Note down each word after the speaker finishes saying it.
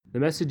The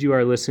message you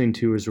are listening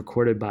to is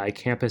recorded by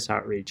Campus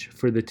Outreach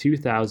for the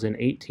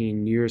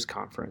 2018 New Year's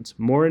Conference.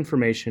 More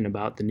information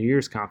about the New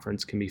Year's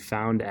Conference can be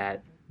found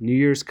at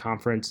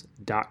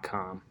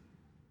newyearsconference.com.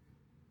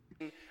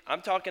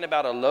 I'm talking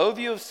about a low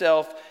view of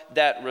self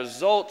that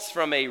results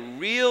from a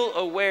real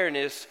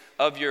awareness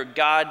of your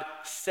God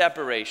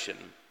separation.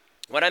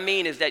 What I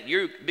mean is that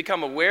you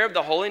become aware of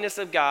the holiness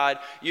of God,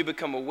 you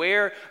become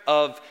aware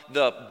of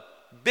the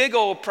big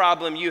old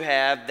problem you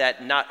have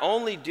that not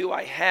only do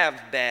I have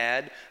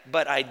bad,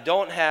 but I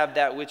don't have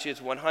that which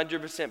is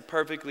 100%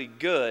 perfectly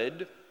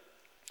good,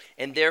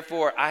 and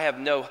therefore I have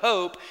no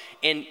hope.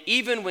 And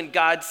even when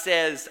God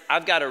says,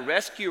 I've got a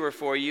rescuer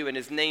for you and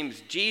his name's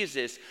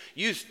Jesus,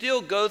 you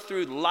still go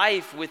through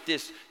life with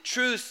this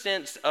true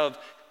sense of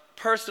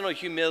personal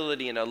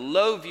humility and a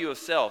low view of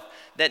self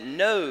that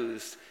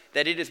knows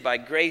that it is by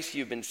grace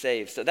you've been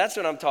saved. So that's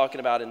what I'm talking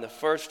about in the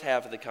first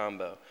half of the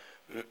combo.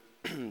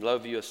 Low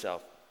view of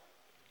self.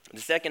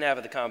 The second half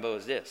of the combo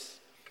is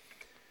this: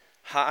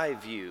 high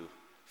view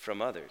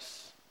from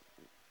others.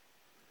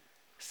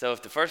 So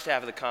if the first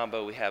half of the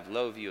combo we have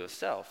low view of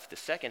self, the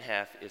second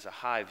half is a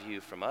high view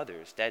from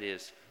others. That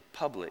is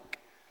public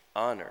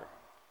honor.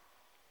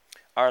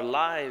 Our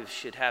lives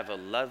should have a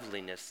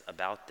loveliness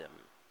about them.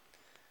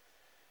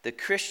 The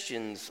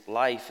Christian's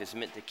life is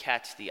meant to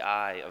catch the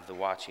eye of the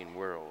watching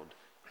world.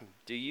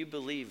 Do you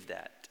believe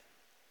that?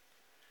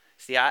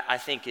 See, I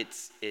think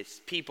it's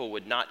people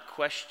would not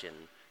question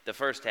the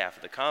first half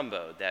of the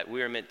combo, that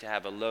we're meant to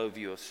have a low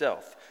view of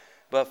self.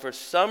 But for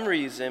some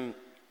reason,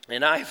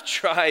 and I've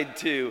tried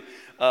to,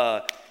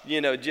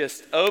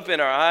 just open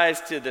our eyes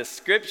to the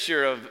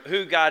scripture of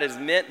who God has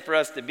meant for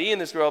us to be in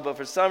this world, but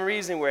for some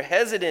reason we're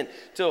hesitant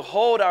to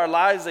hold our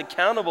lives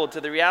accountable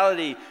to the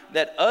reality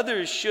that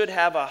others should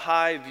have a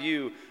high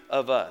view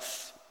of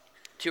us.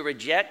 To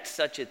reject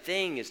such a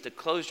thing is to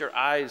close your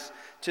eyes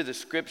to the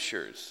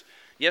scriptures.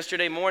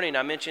 Yesterday morning,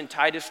 I mentioned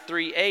Titus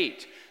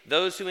 3:8.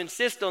 Those who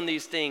insist on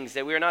these things,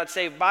 that we are not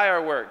saved by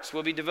our works,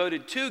 will be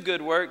devoted to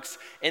good works,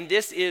 and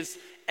this is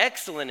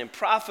excellent and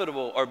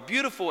profitable or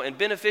beautiful and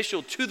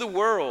beneficial to the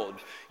world.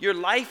 Your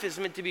life is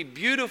meant to be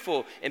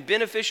beautiful and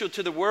beneficial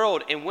to the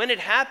world, and when it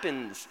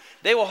happens,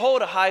 they will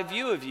hold a high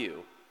view of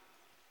you.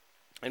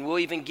 And we'll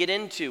even get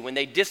into when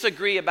they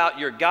disagree about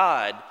your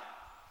God,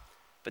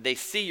 but they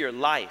see your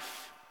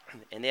life,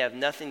 and they have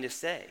nothing to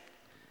say.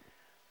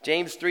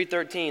 James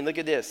 3:13, look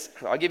at this.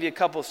 I'll give you a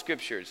couple of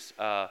scriptures,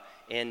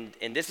 and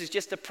this is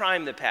just to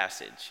prime the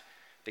passage,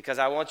 because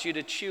I want you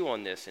to chew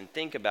on this and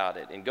think about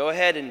it, and go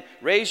ahead and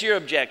raise your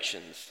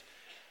objections.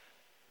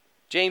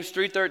 James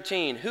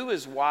 3:13, who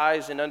is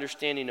wise and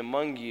understanding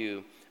among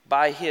you?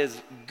 By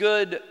his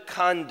good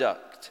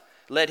conduct,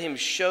 let him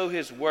show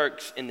his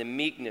works in the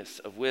meekness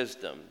of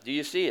wisdom. Do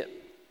you see it?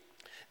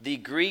 The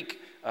Greek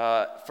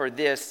for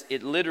this,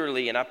 it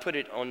literally, and I put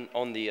it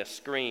on the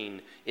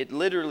screen, it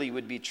literally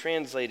would be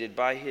translated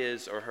by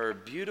his or her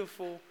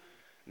beautiful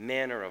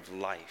manner of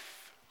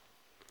life.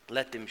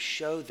 Let them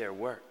show their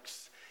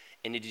works.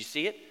 And did you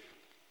see it?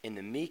 In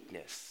the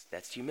meekness,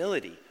 that's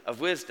humility, of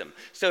wisdom.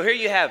 So here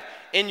you have,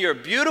 in your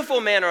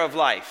beautiful manner of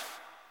life,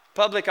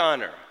 public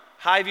honor,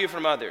 high view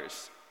from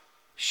others,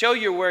 show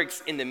your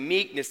works in the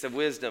meekness of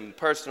wisdom,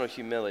 personal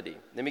humility.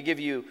 Let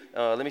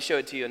me show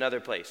it to you another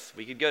place.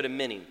 We could go to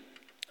many.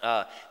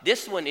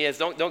 This one is,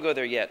 don't go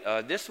there yet.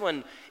 This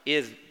one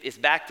is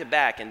back to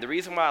back. And the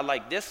reason why I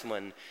like this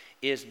one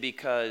is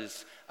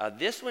because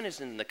this one is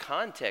in the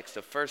context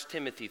of 1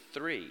 Timothy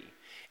 3.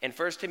 And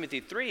 1 Timothy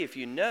 3, if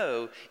you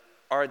know,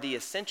 are the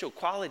essential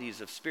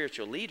qualities of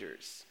spiritual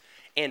leaders.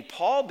 And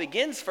Paul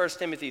begins 1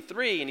 Timothy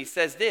 3, and he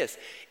says this: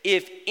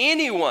 if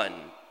anyone,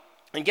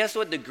 and guess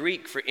what the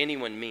Greek for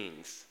anyone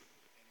means?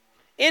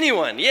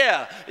 Anyone,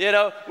 yeah.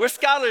 We're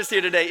scholars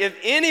here today. If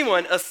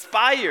anyone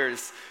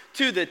aspires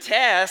to the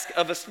task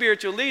of a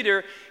spiritual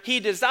leader, he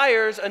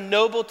desires a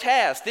noble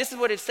task. This is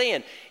what it's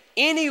saying.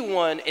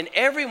 Anyone and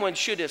everyone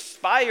should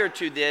aspire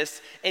to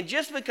this, and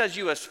just because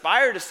you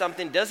aspire to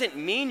something doesn't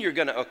mean you're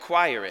going to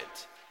acquire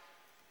it.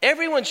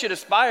 Everyone should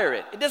aspire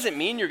it. It doesn't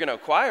mean you're going to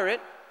acquire it.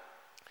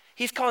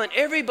 He's calling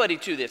everybody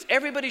to this.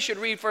 Everybody should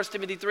read 1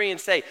 Timothy 3 and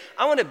say,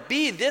 I want to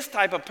be this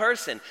type of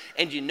person.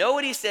 And you know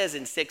what he says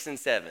in 6 and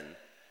 7?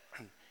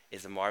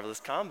 It's a marvelous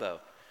combo.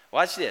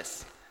 Watch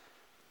this.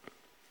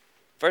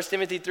 1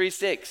 Timothy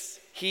 3:6,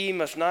 he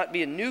must not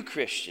be a new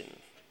Christian,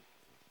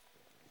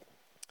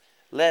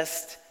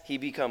 lest he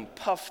become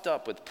puffed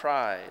up with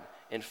pride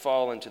and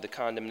fall into the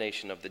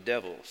condemnation of the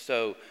devil.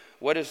 So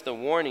what is the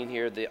warning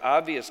here? The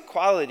obvious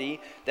quality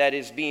that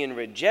is being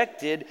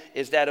rejected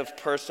is that of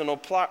personal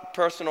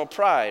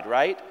pride,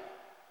 right?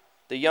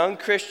 The young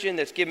Christian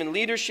that's given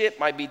leadership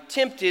might be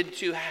tempted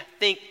to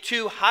think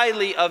too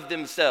highly of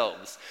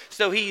themselves.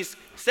 So he's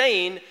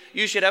saying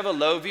you should have a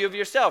low view of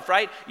yourself,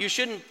 right? You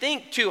shouldn't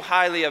think too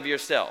highly of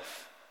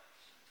yourself.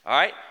 All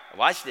right?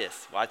 Watch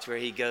this. Watch where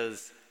he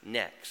goes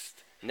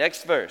next.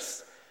 Next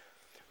verse.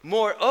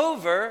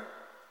 Moreover,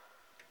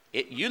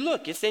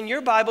 it's in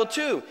your Bible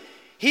too.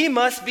 He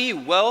must be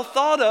well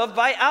thought of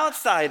by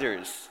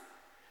outsiders,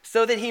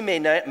 so that he may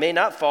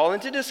not fall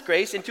into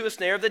disgrace, into a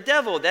snare of the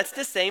devil. That's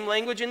the same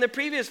language in the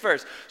previous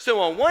verse.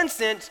 So in one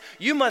sense,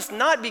 you must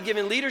not be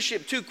given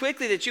leadership too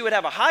quickly that you would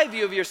have a high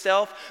view of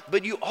yourself,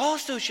 but you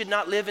also should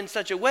not live in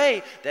such a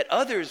way that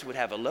others would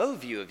have a low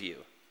view of you.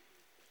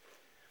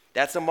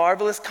 That's a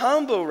marvelous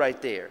combo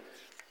right there.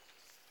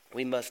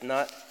 We must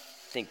not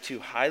think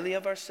too highly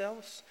of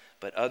ourselves,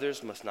 but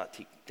others must not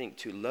think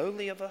too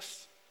lowly of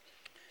us.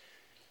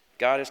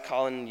 God is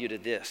calling you to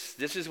this.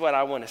 This is what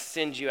I want to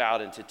send you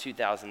out into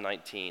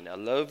 2019, a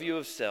low view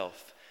of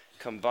self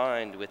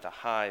combined with a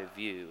high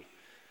view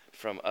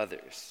from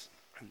others.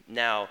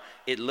 Now,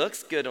 it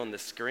looks good on the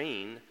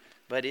screen,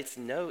 but it's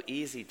no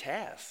easy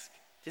task.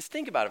 Just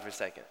think about it for a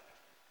second.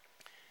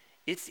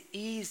 It's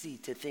easy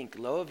to think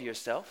low of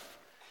yourself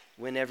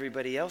when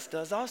everybody else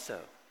does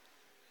also,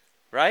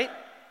 right?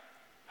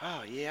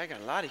 Oh yeah, I got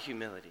a lot of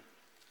humility,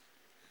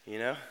 you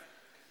know?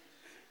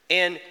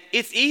 And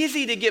it's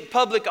easy to get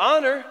public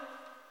honor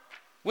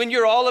when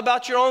you're all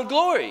about your own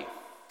glory.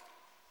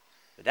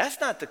 But that's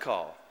not the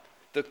call.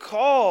 The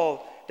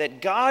call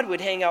that God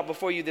would hang out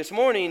before you this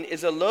morning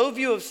is a low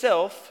view of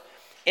self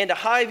and a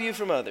high view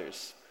from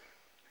others.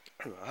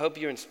 I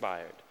hope you're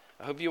inspired.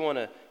 I hope you want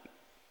to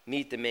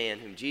meet the man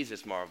whom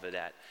Jesus marveled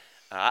at.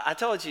 I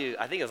told you,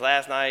 I think it was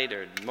last night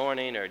or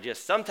morning or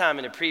just sometime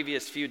in the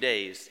previous few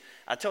days,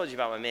 I told you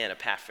about my man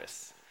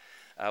Epaphras.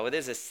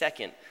 There's a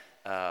second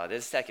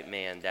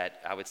man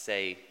that I would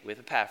say with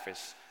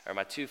Epaphras are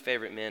my two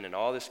favorite men in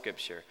all the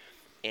scripture,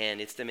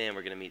 and it's the man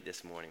we're going to meet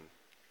this morning.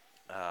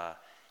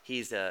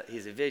 He's a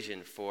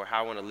vision for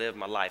how I want to live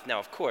my life. Now,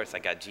 of course, I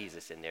got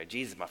Jesus in there.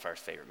 Jesus is my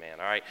first favorite man,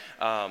 all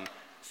right?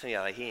 So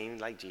yeah, like, he ain't even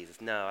like Jesus.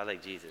 No, I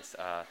like Jesus.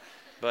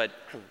 But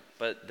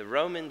the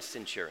Roman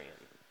centurion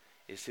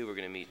is who we're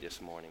going to meet this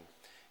morning.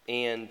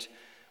 And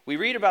we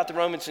read about the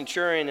Roman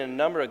centurion in a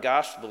number of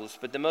Gospels,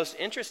 but the most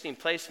interesting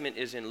placement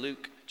is in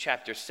Luke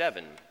chapter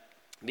 7,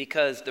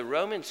 because the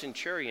Roman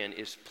centurion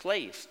is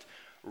placed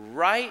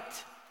right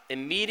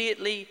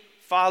immediately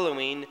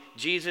following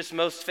Jesus'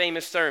 most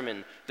famous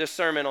sermon, the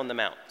Sermon on the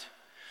Mount.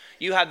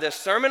 You have the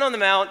Sermon on the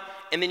Mount,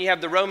 and then you have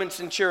the Roman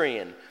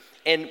centurion.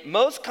 And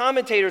most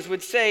commentators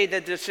would say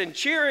that the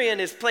centurion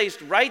is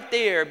placed right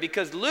there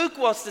because Luke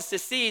wants us to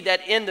see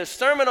that in the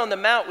Sermon on the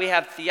Mount we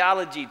have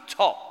theology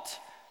taught.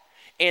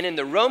 And in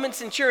the Roman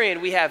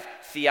centurion we have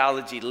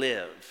theology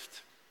lived.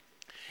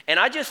 And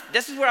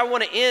this is where I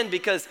want to end,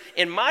 because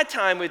in my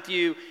time with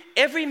you,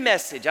 every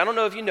message, I don't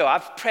know if you know,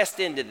 I've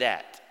pressed into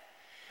that.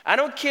 I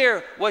don't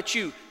care what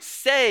you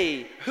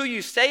say, who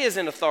you say is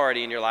in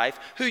authority in your life,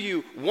 who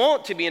you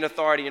want to be in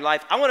authority in your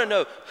life. I want to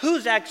know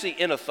who's actually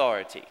in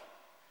authority.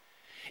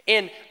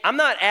 And I'm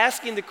not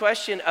asking the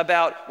question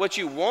about what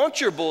you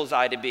want your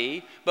bullseye to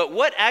be, but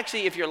what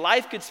actually, if your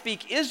life could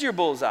speak, is your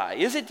bullseye?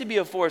 Is it to be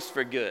a force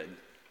for good?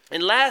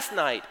 And last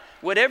night,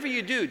 whatever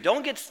you do,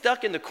 don't get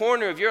stuck in the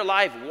corner of your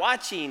life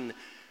watching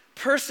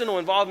personal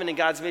involvement in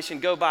God's mission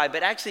go by,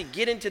 but actually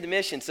get into the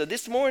mission. So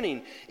this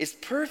morning is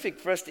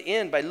perfect for us to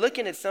end by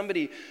looking at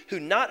somebody who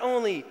not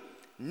only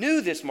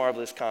knew this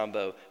marvelous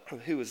combo,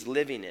 who was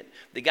living it.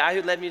 The guy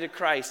who led me to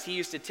Christ, he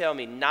used to tell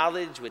me,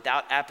 knowledge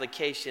without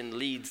application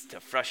leads to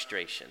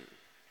frustration.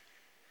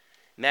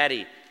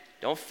 Maddie,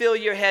 don't fill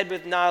your head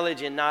with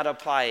knowledge and not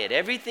apply it.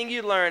 Everything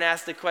you learn,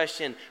 ask the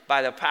question,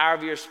 by the power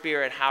of your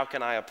Spirit, how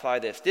can I apply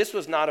this? This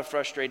was not a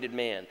frustrated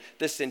man.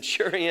 The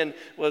centurion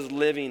was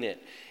living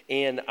it.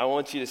 And I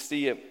want you to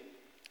see it,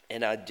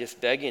 and I'm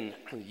just begging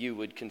you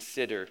would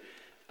consider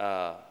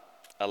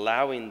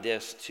allowing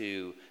this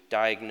to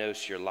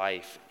diagnose your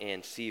life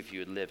and see if you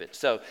would live it.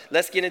 So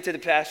let's get into the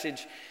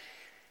passage.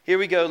 Here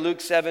we go,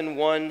 Luke 7,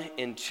 1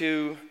 and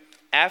 2.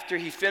 After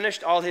he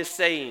finished all his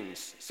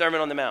sayings, Sermon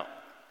on the Mount.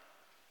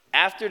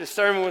 After the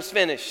sermon was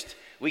finished,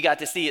 we got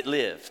to see it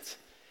lived.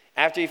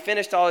 After he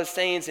finished all his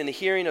sayings in the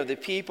hearing of the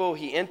people,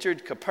 he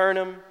entered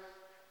Capernaum.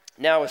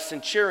 Now a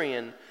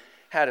centurion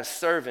had a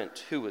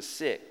servant who was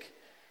sick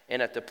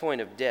and at the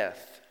point of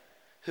death,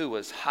 who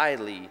was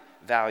highly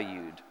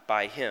valued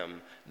by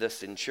him, the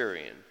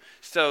centurion.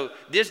 So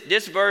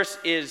this verse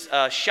is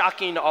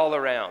shocking all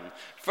around.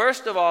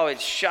 First of all,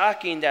 it's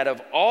shocking that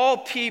of all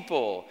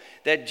people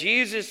that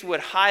Jesus would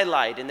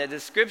highlight and that the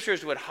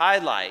scriptures would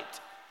highlight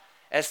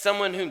as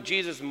someone whom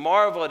Jesus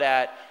marveled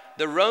at,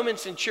 the Roman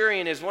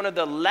centurion is one of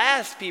the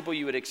last people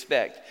you would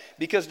expect,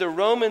 because the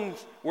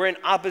Romans were in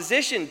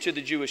opposition to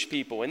the Jewish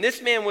people, and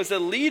this man was a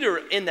leader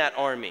in that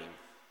army.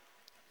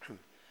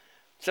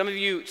 Some of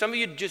you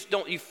just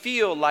don't, you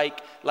feel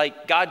like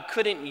God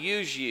couldn't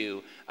use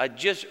you.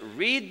 Just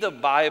read the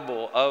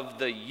Bible of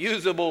the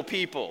usable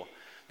people,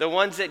 the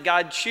ones that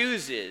God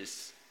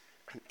chooses.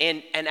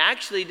 And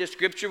actually the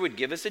scripture would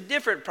give us a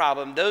different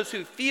problem. Those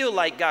who feel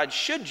like God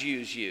should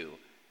use you.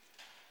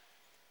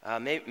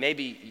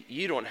 Maybe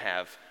you don't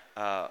have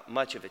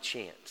much of a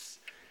chance.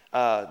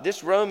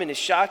 This Roman is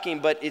shocking,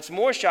 but it's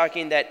more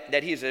shocking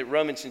that he's a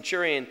Roman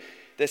centurion.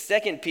 The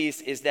second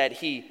piece is that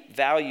he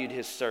valued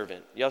his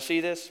servant. Y'all see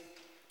this?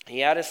 He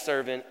had a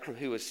servant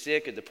who was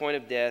sick at the point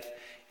of death,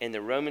 and the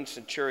Roman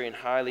centurion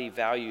highly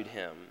valued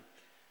him.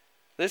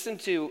 Listen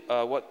to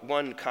what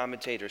one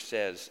commentator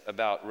says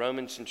about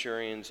Roman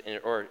centurions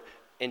or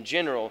in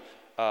general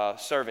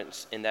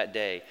servants in that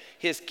day.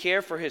 His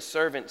care for his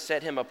servants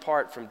set him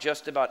apart from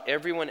just about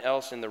everyone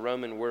else in the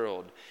Roman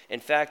world. In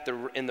fact,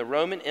 in the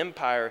Roman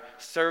Empire,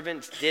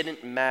 servants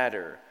didn't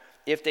matter.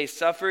 If they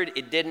suffered,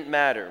 it didn't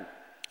matter.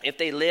 If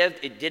they lived,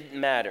 it didn't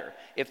matter.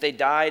 If they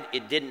died,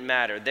 it didn't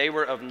matter. They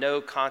were of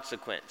no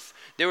consequence.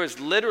 There was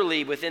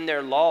literally within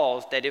their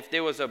laws that if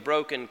there was a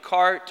broken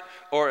cart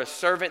or a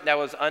servant that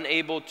was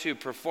unable to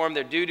perform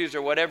their duties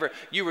or whatever,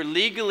 you were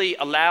legally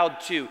allowed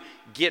to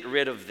get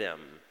rid of them.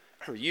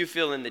 You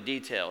fill in the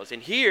details.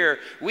 And here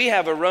we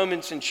have a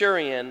Roman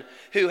centurion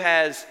who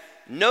has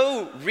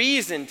no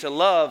reason to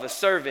love a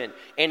servant,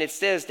 and it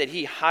says that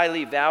he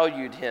highly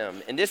valued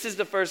him. And this is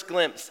the first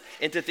glimpse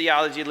into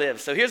Theology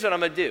Lives. So here's what I'm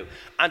going to do.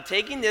 I'm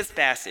taking this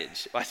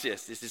passage. Watch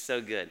this. This is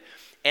so good.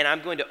 And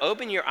I'm going to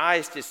open your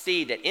eyes to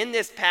see that in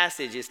this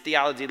passage is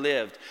Theology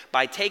Lived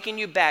by taking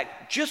you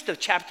back just a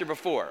chapter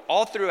before,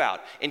 all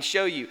throughout, and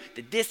show you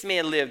that this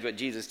man lived what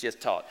Jesus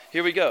just taught.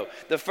 Here we go.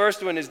 The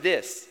first one is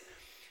this.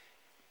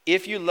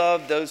 If you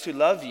love those who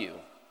love you,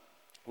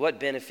 what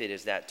benefit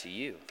is that to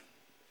you?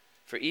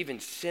 For even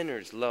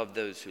sinners love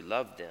those who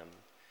love them.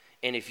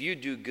 And if you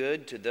do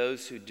good to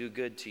those who do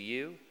good to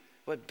you,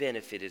 what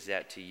benefit is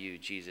that to you,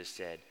 Jesus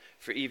said?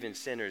 For even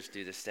sinners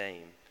do the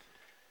same.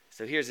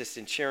 So here's a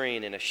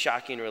centurion in a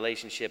shocking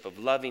relationship of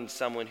loving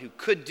someone who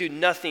could do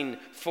nothing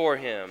for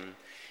him.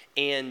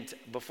 And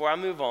before I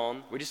move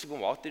on, we're just going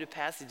to walk through the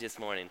passage this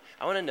morning.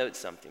 I want to note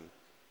something.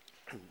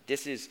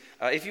 This is,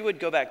 if you would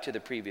go back to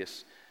the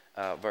previous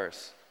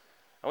verse,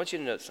 I want you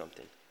to note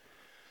something.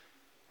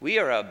 We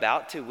are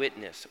about to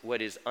witness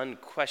what is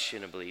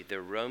unquestionably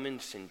the Roman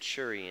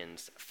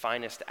centurion's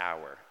finest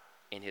hour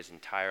in his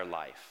entire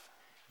life.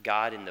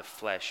 God in the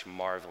flesh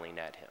marveling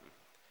at him.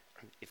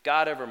 If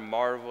God ever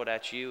marveled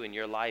at you in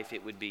your life,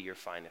 it would be your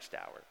finest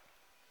hour.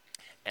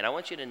 And I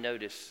want you to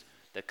notice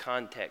the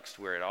context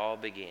where it all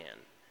began.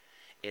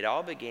 It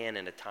all began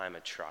in a time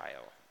of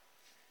trial.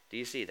 Do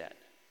you see that?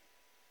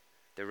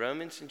 The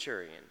Roman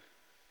centurion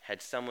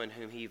had someone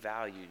whom he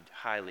valued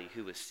highly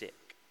who was sick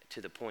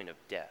to the point of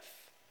death.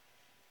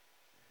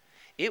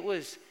 It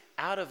was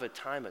out of a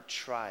time of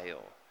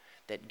trial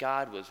that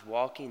God was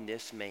walking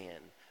this man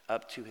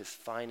up to his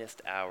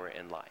finest hour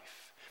in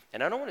life.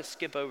 And I don't want to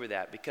skip over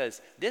that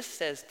because this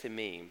says to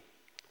me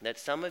that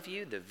some of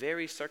you, the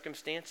very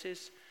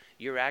circumstances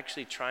you're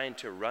actually trying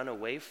to run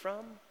away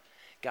from,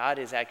 God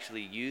is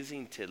actually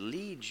using to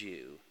lead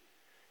you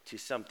to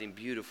something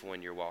beautiful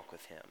in your walk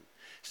with him.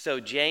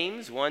 So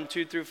James 1,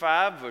 2 through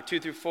 5 or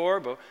 2 through 4,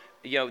 but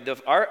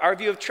our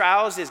view of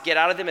trials is get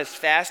out of them as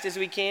fast as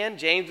we can.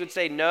 James would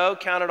say, no,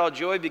 count it all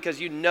joy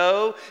because you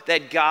know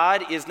that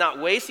God is not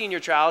wasting your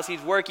trials.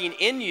 He's working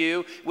in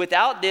you.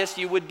 Without this,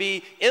 you would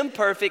be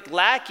imperfect,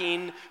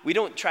 lacking. We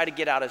don't try to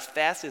get out as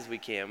fast as we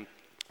can.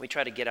 We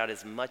try to get out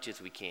as much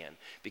as we can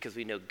because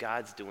we know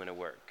God's doing a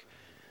work.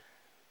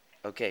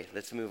 Okay,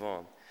 let's move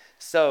on.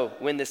 So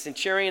when the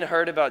centurion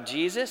heard about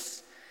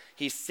Jesus,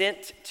 he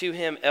sent to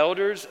him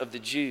elders of the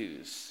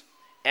Jews,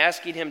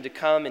 asking him to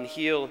come and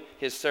heal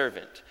his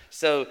servant.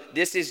 So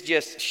this is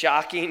just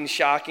shocking,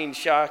 shocking,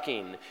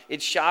 shocking.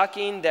 It's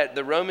shocking that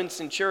the Roman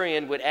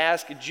centurion would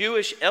ask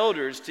Jewish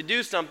elders to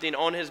do something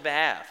on his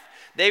behalf.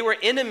 They were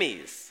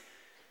enemies.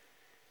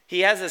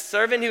 He has a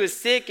servant who is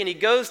sick, and he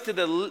goes to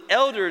the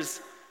elders,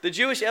 the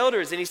Jewish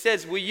elders, and he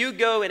says, will you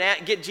go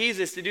and get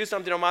Jesus to do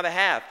something on my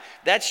behalf?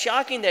 That's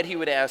shocking that he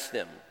would ask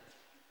them.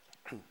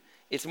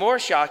 It's more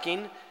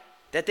shocking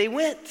that they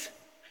went.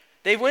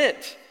 They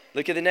went.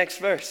 Look at the next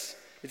verse.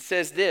 It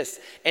says this,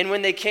 and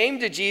when they came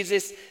to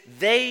Jesus,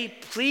 they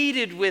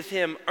pleaded with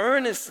him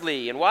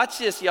earnestly. And watch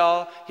this,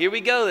 y'all. Here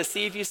we go. Let's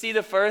see if you see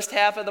the first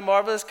half of the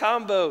marvelous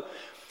combo.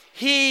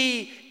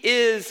 He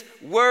is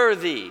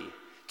worthy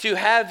to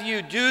have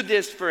you do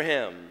this for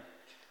him.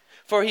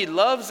 For he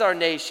loves our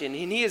nation,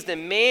 and he is the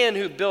man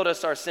who built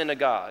us our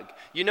synagogue.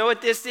 You know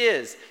what this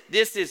is?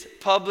 This is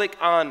public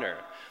honor.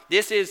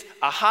 This is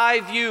a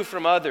high view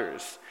from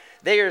others.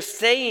 They are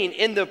saying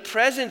in the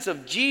presence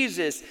of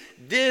Jesus,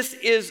 this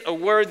is a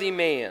worthy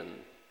man.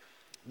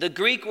 The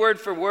Greek word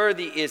for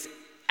worthy is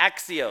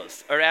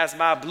axios, or as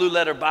my blue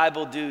letter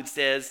Bible dude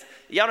says.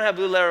 Y'all don't have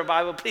blue letter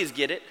Bible? Please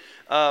get it.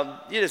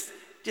 You just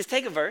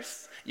take a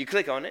verse, you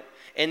click on it,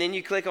 and then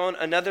you click on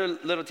another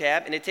little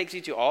tab, and it takes you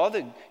to all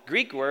the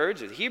Greek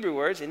words or the Hebrew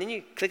words, and then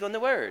you click on the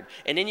word.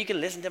 And then you can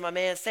listen to my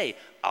man say,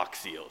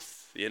 axios.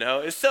 You know,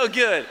 it's so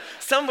good.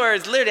 Some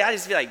words, literally, I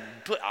just feel like,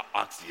 put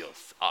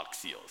axios.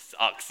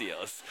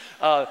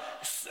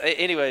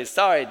 Anyway,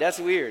 sorry, that's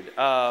weird.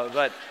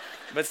 But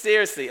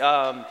seriously,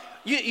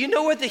 you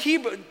know what the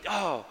Hebrew,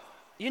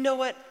 you know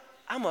what?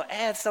 I'm going to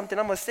add something.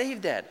 I'm going to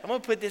save that. I'm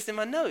going to put this in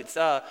my notes.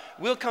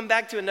 We'll come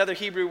back to another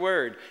Hebrew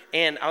word.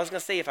 And I was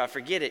going to say, if I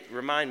forget it,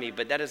 remind me.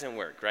 But that doesn't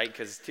work, right?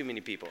 Because it's too many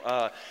people.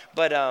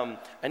 But I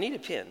need a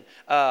pen.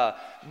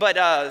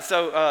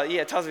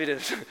 It tells me to,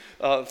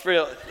 for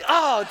real.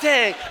 Oh,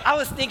 dang. I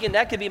was thinking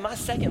that could be my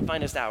second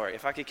finest hour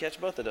if I could catch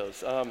both of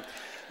those.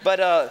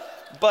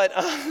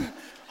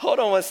 Hold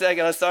on one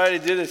second. I'm sorry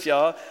to do this,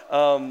 y'all.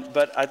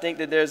 But I think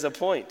that there's a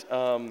point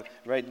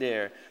right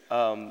there.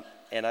 And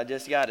I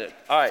just got it.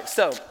 All right,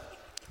 so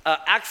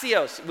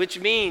axios, which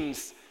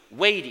means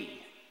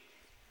weighty.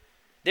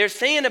 They're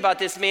saying about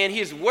this man,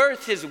 he's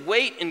worth his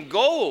weight in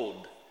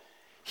gold.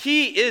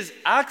 He is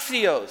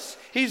axios.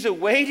 He's a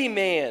weighty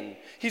man.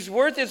 He's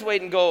worth his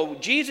weight in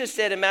gold. Jesus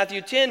said in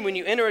Matthew 10, when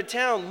you enter a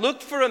town,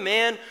 look for a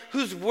man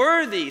who's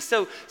worthy.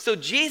 So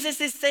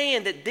Jesus is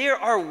saying that there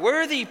are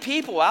worthy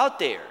people out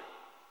there.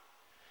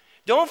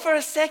 Don't for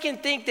a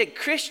second think that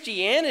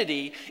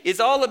Christianity is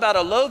all about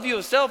a low view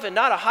of self and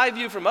not a high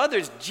view from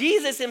others.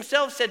 Jesus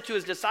himself said to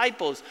his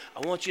disciples,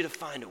 I want you to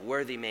find a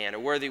worthy man, a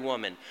worthy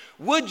woman.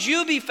 Would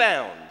you be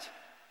found?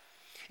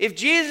 If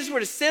Jesus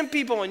were to send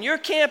people on your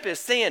campus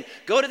saying,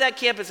 go to that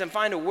campus and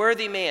find a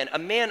worthy man, a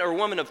man or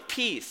woman of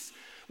peace,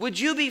 would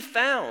you be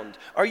found?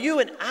 Are you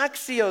an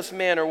axios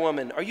man or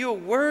woman? Are you a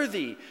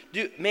worthy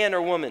man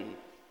or woman?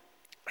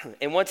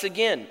 And once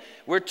again,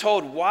 we're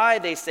told why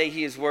they say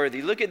he is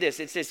worthy. Look at this.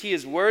 It says he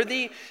is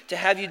worthy to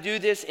have you do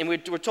this. And we're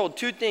told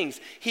two things.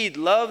 He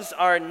loves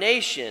our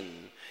nation.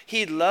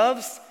 He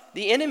loves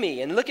the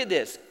enemy. And look at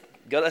this.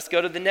 Let's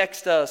go to the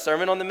next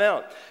Sermon on the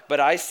Mount.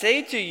 But I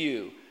say to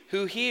you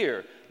who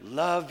hear,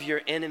 love your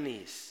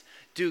enemies.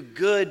 Do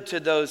good to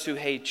those who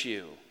hate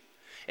you.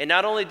 And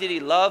not only did he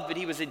love, but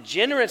he was a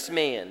generous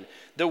man.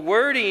 The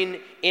wording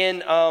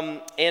in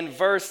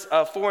verse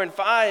 4 and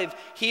 5,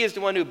 he is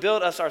the one who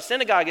built us our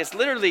synagogue. It's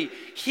literally,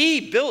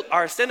 he built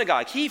our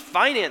synagogue. He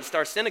financed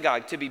our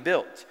synagogue to be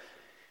built.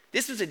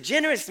 This was a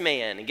generous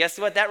man. And guess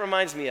what that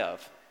reminds me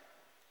of?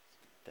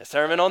 The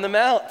Sermon on the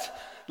Mount.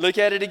 Look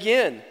at it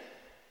again.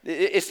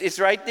 It's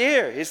right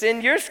there. It's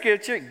in your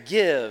scripture.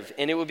 Give,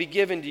 and it will be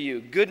given to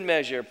you. Good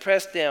measure,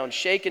 pressed down,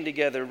 shaken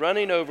together,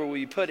 running over will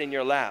you put in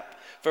your lap.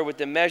 For with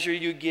the measure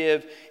you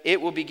give, it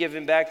will be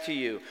given back to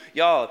you.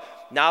 Y'all,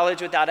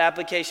 knowledge without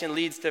application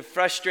leads to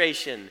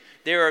frustration.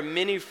 There are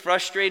many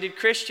frustrated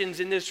Christians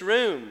in this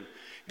room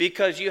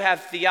because you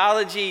have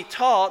theology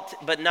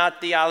taught, but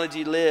not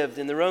theology lived.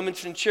 And the Roman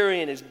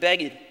centurion is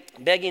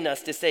begging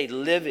us to say,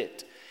 live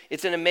it.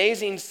 It's an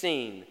amazing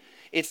scene.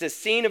 It's a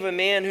scene of a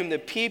man whom the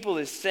people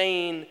is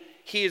saying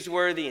he is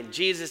worthy, and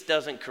Jesus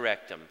doesn't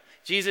correct him.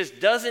 Jesus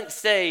doesn't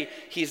say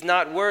he's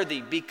not worthy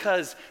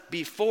because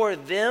before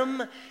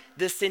them,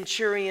 the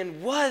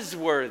centurion was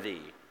worthy.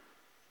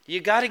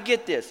 You got to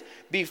get this.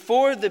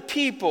 Before the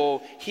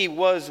people, he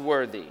was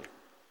worthy.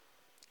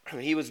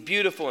 He was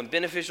beautiful and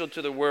beneficial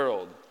to the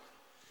world.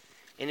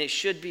 And it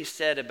should be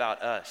said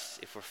about us,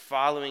 if we're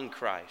following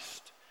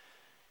Christ,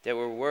 that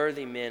we're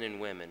worthy men and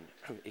women.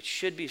 It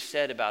should be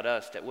said about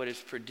us that what is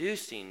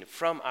producing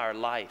from our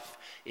life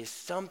is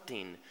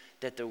something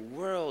that the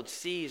world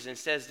sees and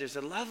says there's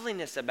a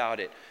loveliness about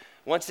it.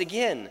 Once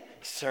again,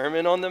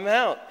 Sermon on the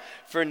Mount.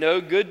 For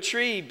no good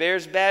tree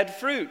bears bad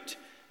fruit,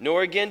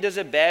 nor again does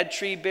a bad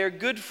tree bear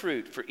good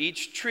fruit, for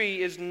each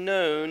tree is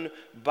known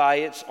by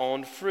its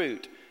own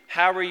fruit.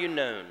 How are you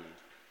known?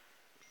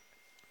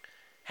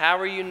 How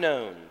are you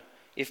known?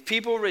 If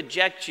people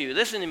reject you,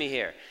 listen to me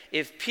here.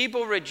 If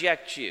people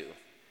reject you,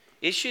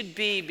 it should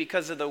be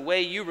because of the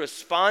way you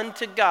respond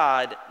to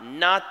God,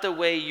 not the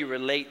way you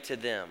relate to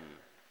them.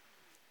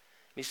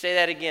 Let me say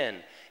that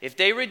again. If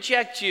they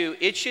reject you,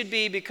 it should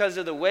be because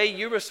of the way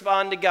you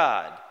respond to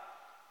God.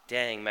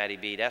 Dang, Matty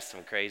B, that's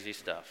some crazy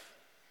stuff.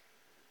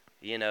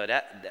 You know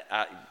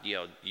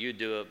you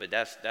do it, but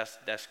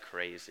that's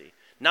crazy.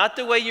 Not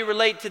the way you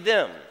relate to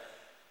them.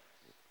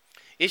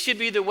 It should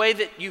be the way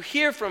that you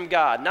hear from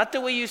God, not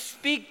the way you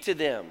speak to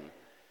them.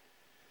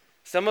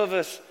 Some of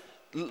us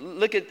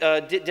look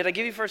at. Did I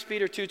give you 1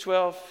 Peter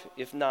 2:12?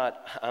 If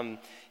not,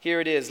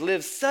 here it is.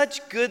 Live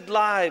such good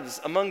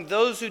lives among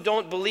those who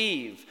don't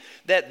believe,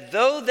 that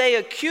though they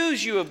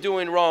accuse you of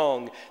doing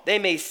wrong, they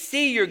may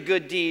see your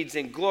good deeds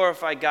and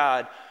glorify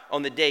God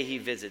on the day he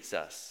visits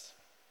us.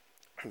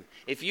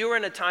 If you are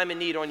in a time of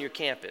need on your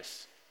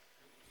campus,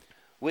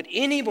 would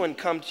anyone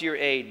come to your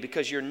aid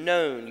because you're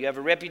known, you have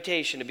a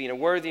reputation of being a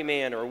worthy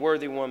man or a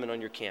worthy woman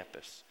on your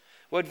campus?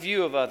 What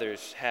view of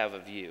others have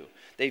of you?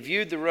 They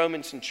viewed the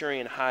Roman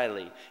centurion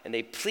highly, and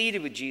they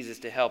pleaded with Jesus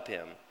to help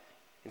him.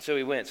 And so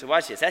he went. So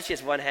watch this. That's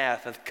just one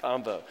half of the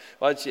combo.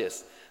 Watch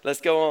this.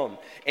 Let's go on.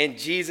 And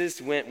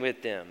Jesus went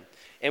with them.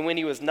 And when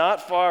he was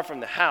not far from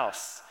the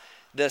house,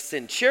 the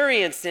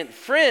centurion sent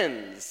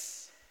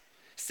friends,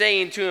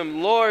 saying to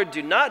him, Lord,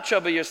 do not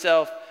trouble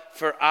yourself,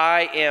 for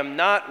I am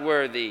not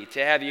worthy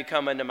to have you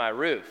come under my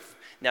roof.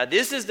 Now,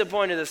 this is the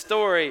point of the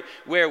story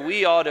where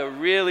we ought to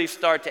really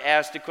start to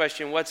ask the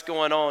question, what's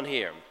going on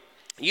here?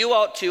 You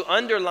ought to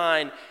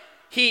underline,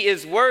 he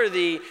is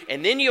worthy,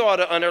 and then you ought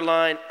to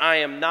underline, I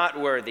am not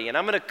worthy. And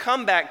I'm going to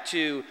come back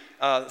to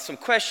some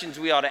questions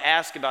we ought to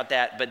ask about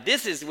that, but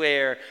this is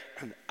where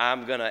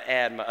I'm going to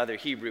add my other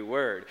Hebrew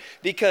word,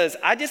 because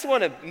I just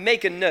want to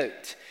make a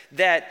note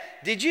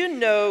that, did you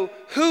know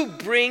who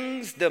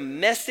brings the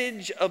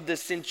message of the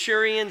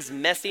centurion's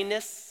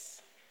messiness?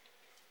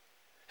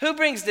 Who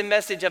brings the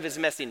message of his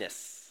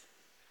messiness?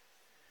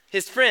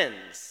 His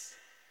friends.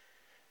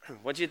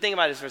 I want you to think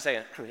about this for a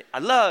second. I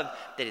love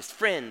that his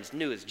friends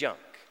knew his junk.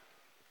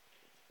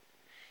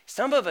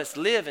 Some of us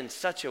live in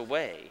such a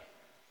way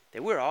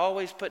that we're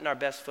always putting our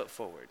best foot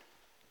forward.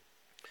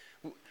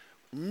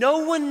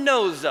 No one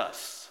knows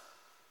us.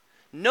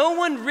 No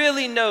one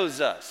really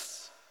knows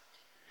us.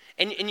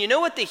 And you know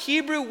what the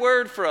Hebrew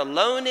word for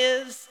alone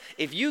is?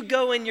 If you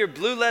go in your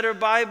blue letter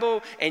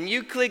Bible and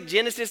you click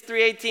Genesis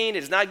 3:18,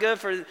 it's not good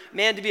for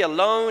man to be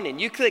alone, and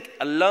you click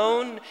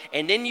alone,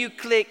 and then you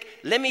click,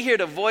 let me hear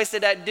the voice of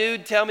that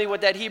dude tell me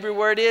what that Hebrew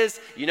word is.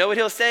 You know what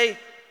he'll say?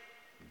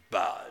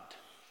 Bad.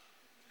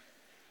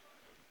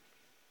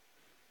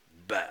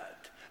 Bad.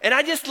 And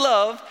I just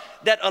love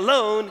that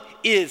alone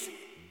is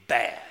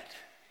bad.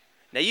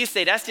 Now you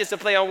say that's just a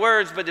play on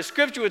words, but the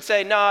scripture would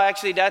say, no,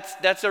 actually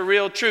that's a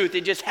real truth.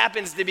 It just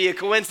happens to be a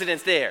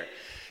coincidence there.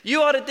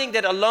 You ought to think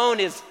that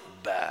alone is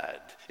bad.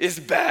 It's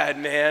bad,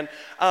 man.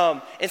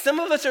 And some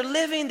of us are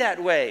living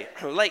that way.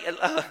 Like,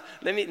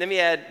 let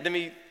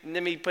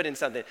me put in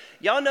something.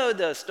 Y'all know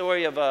the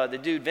story of the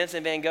dude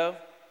Vincent van Gogh?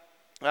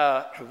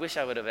 I wish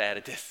I would have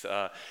added this.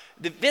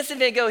 Vincent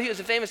van Gogh, he was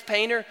a famous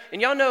painter.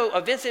 And y'all know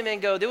Vincent van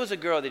Gogh, there was a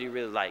girl that he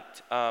really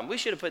liked. We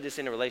should have put this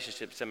in a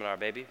relationship seminar,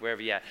 baby,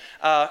 wherever you at.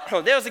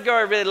 There was a girl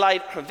I really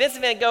liked.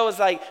 Vincent van Gogh was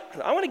like,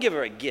 I want to give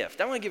her a gift.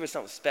 I want to give her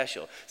something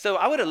special. So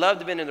I would have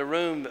loved to have been in the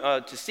room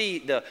to see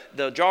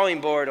the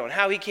drawing board on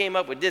how he came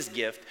up with this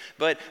gift.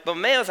 But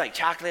man was like,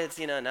 chocolates,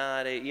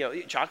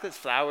 chocolates,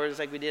 flowers,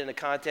 like we did in the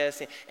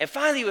contest. And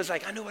finally he was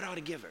like, I know what I ought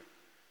to give her.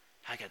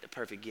 I got the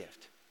perfect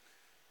gift.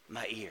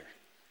 My ear.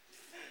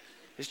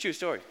 It's a true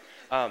story.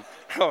 My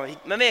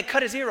man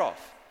cut his ear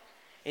off,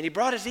 and he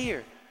brought his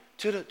ear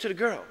to the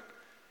girl,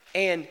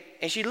 and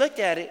she looked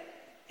at it,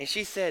 and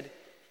she said,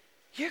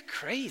 "You're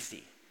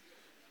crazy.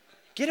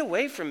 Get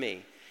away from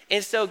me."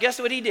 And so guess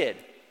what he did?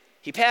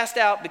 He passed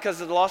out because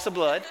of the loss of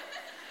blood,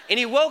 and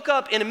he woke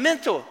up in a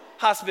mental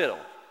hospital.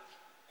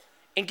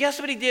 And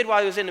guess what he did while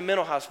he was in the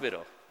mental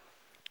hospital?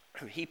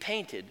 He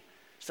painted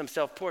some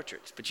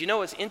self-portraits. But you know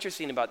what's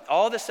interesting about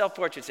all the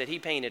self-portraits that he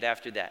painted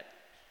after that?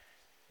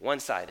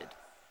 One-sided.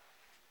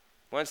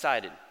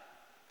 One-sided.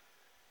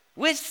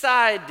 Which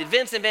side did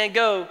Vincent van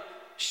Gogh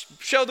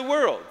show the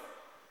world?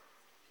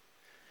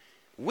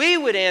 We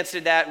would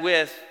answer that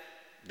with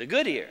the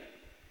good ear.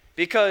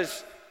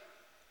 Because,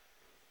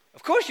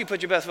 of course, you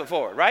put your best foot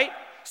forward, right?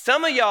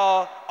 Some of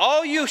y'all,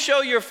 all you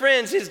show your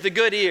friends is the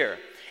good ear.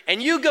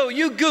 And you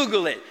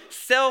Google it,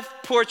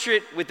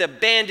 self-portrait with a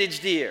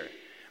bandaged ear.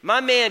 My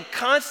man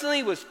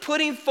constantly was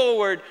putting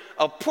forward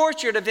a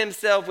portrait of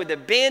himself with a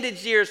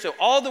bandaged ear so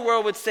all the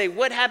world would say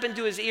what happened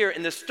to his ear,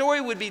 and the story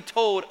would be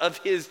told of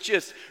his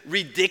just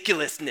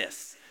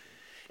ridiculousness.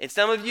 And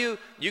some of you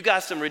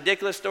got some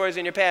ridiculous stories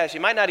in your past.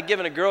 You might not have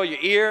given a girl your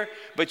ear,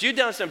 but you've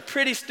done some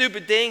pretty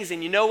stupid things,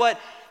 and you know what?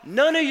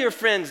 None of your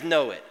friends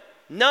know it.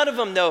 None of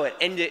them know it.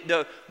 And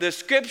the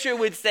scripture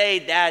would say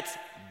that's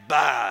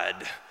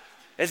bad.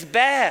 It's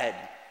bad.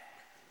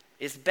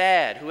 It's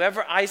bad.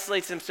 Whoever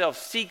isolates himself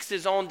seeks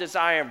his own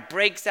desire and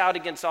breaks out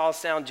against all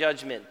sound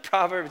judgment.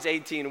 Proverbs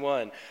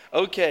 18:1.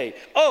 Okay.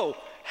 Oh,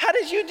 how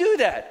did you do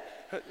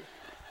that?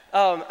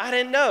 I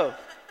didn't know.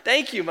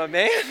 Thank you, my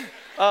man.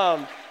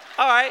 All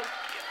right.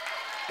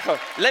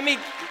 Let me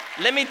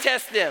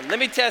test them. Let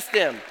me test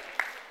them.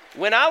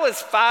 When I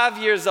was 5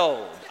 years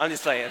old, I'm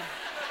just saying,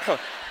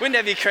 wouldn't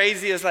that be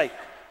crazy? It's like,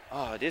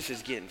 oh, this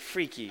is getting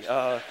freaky.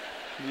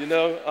 When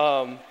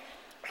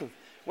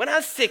I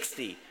was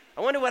 60, I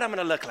wonder what I'm going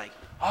to look like.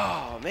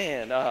 Oh,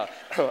 man. All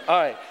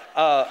right.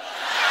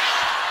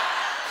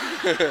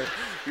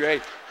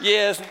 Great.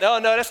 Yes. No,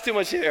 that's too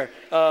much here.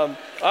 All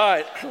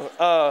right.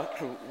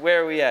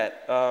 Where are we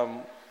at?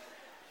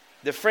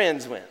 The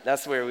friends went.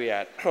 That's where we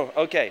at.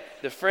 Okay.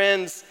 The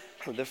friends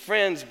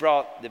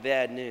brought the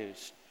bad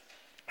news.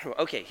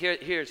 Okay.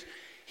 Here's.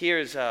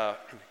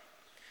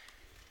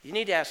 You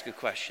need to ask a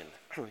question.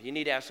 You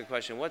need to ask a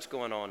question. What's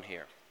going on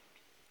here?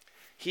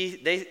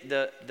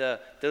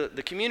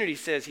 The community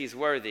says he's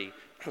worthy.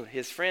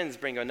 His friends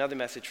bring another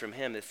message from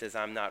him that says,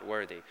 I'm not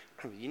worthy.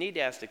 You need to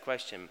ask the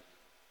question,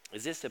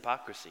 is this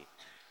hypocrisy?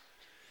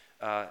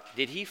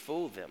 Did he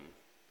fool them?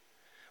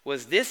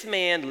 Was this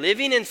man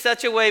living in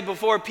such a way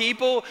before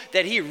people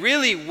that he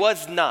really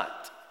was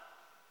not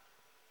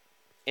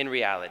in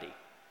reality?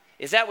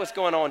 Is that what's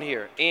going on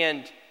here?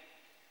 And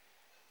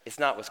it's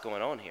not what's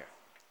going on here.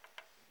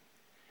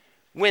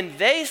 When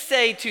they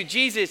say to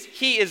Jesus,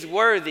 he is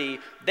worthy,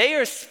 they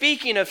are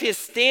speaking of his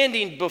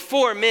standing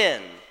before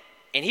men.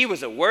 And he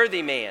was a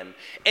worthy man.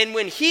 And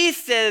when he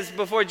says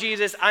before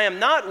Jesus, I am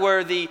not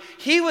worthy,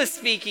 he was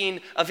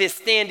speaking of his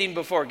standing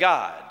before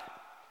God.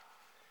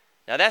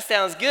 Now that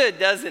sounds good,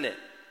 doesn't it?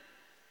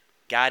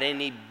 Got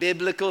any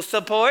biblical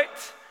support?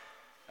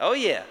 Oh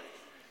yeah.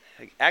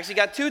 Actually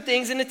got two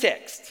things in the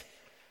text.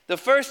 The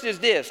first is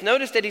this.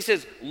 Notice that he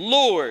says,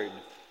 Lord.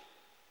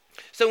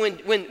 So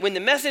when the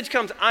message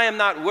comes, I am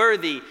not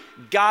worthy,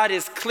 God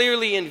is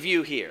clearly in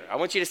view here. I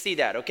want you to see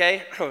that,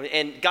 okay?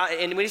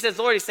 And when he says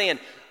Lord, he's saying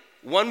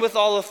one with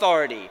all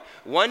authority,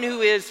 one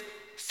who is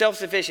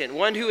self-sufficient,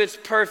 one who is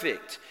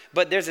perfect.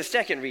 But there's a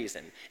second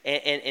reason,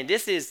 and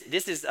this is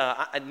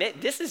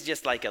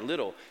just like a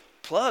little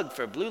plug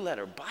for Blue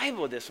Letter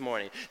Bible this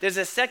morning. There's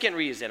a second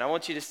reason. I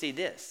want you to see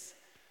this.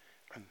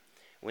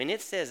 When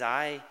it says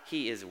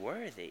he is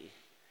worthy,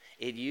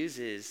 it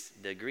uses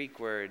the Greek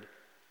word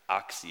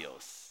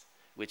axios,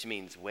 which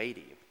means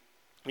weighty.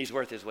 He's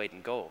worth his weight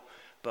in gold.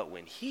 But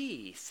when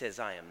he says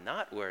I am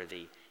not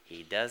worthy,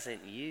 he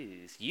doesn't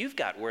use, you've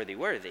got worthy,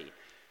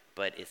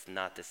 but it's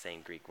not the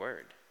same Greek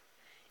word.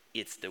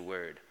 It's the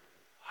word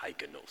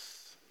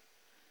haikanos.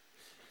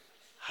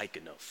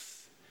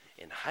 Haikanos.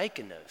 And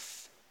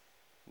haikanos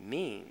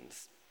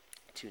means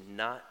to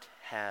not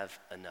have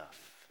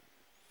enough,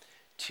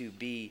 to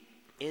be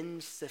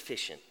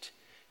insufficient,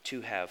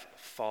 to have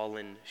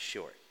fallen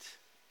short.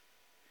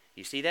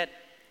 You see that?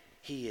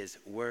 He is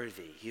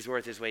worthy. He's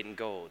worth his weight in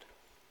gold.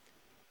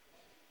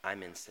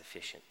 I'm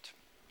insufficient.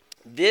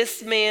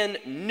 This man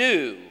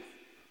knew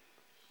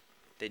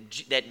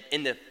that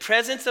in the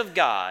presence of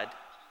God,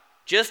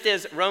 just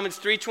as Romans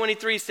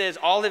 3:23 says,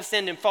 all have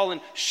sinned and fallen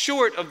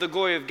short of the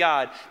glory of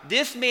God,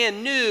 this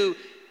man knew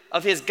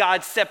of his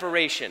God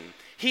separation.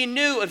 He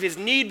knew of his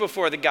need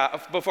before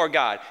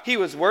God. He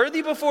was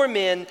worthy before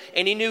men,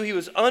 and he knew he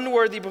was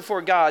unworthy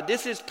before God.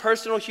 This is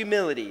personal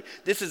humility.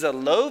 This is a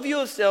low view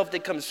of self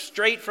that comes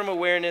straight from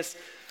awareness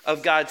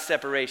of God's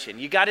separation.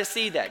 You got to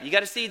see that. You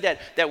got to see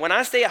that when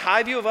I say a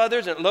high view of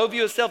others and a low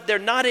view of self, they're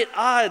not at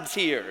odds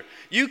here.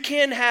 You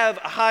can have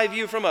a high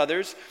view from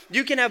others,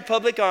 you can have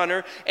public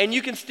honor, and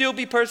you can still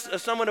be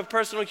someone of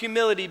personal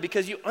humility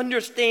because you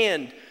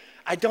understand,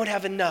 I don't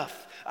have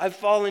enough. I've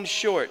fallen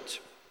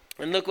short.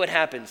 And look what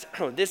happens.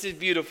 Oh, this is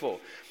beautiful.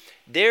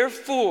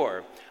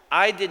 Therefore,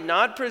 I did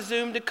not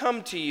presume to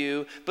come to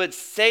you, but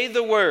say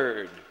the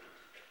word,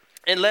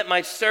 and let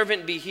my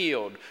servant be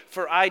healed.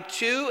 For I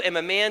too am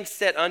a man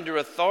set under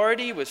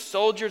authority with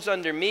soldiers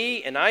under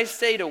me, and I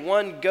say to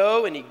one,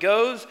 go, and he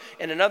goes,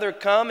 and another,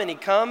 come, and he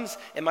comes,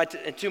 and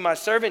to my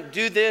servant,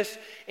 do this,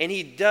 and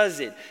he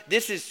does it.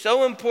 This is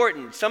so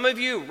important. Some of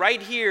you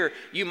right here,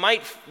 you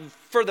might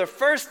for the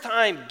first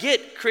time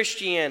get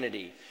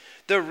Christianity.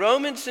 The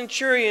Roman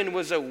centurion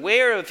was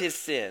aware of his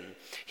sin.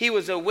 He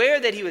was aware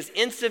that he was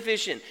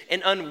insufficient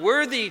and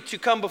unworthy to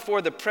come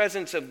before the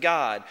presence of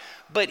God.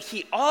 But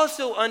he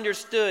also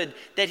understood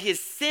that his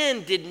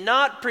sin did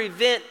not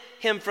prevent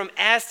him from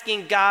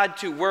asking God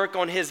to work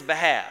on his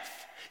behalf.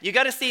 You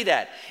got to see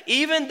that.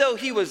 Even though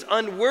he was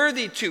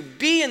unworthy to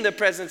be in the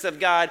presence of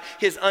God,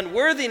 his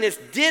unworthiness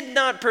did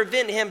not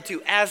prevent him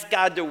to ask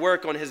God to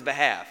work on his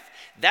behalf.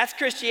 That's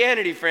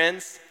Christianity,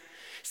 friends.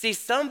 See,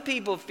 some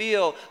people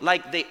feel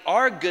like they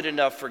are good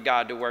enough for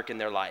God to work in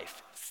their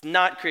life. It's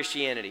not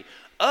Christianity.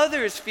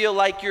 Others feel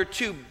like you're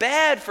too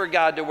bad for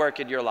God to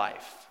work in your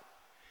life.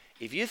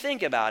 If you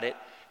think about it,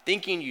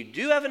 thinking you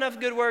do have enough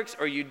good works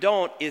or you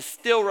don't is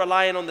still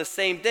relying on the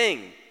same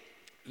thing.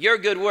 Your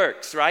good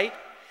works, right?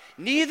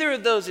 Neither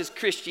of those is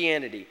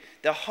Christianity.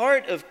 The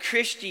heart of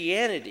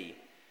Christianity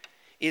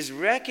is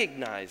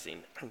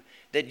recognizing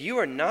that you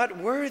are not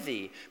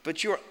worthy,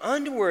 but your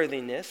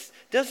unworthiness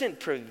doesn't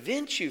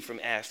prevent you from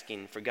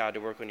asking for God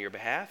to work on your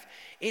behalf.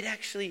 It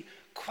actually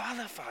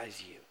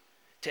qualifies you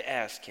to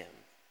ask him.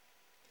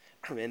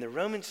 And the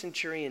Roman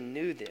centurion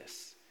knew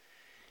this.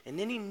 And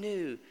then he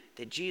knew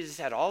that Jesus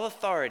had all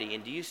authority.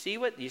 And do you see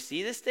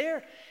this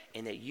there?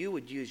 And that you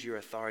would use your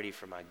authority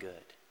for my good.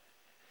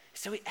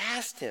 So he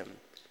asked him.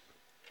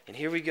 And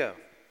here we go.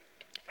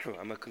 I'm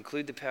going to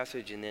conclude the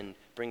passage and then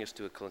bring us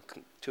to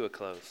a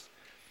close.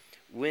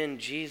 When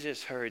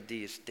Jesus heard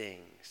these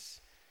things,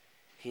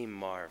 he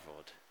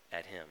marveled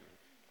at him.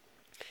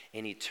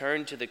 And he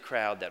turned to the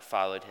crowd that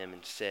followed him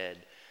and said,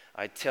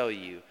 I tell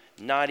you,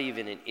 not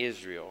even in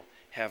Israel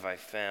have I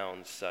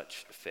found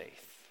such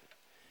faith.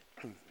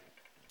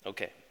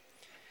 Okay.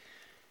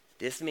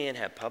 This man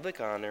had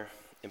public honor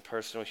and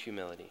personal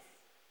humility.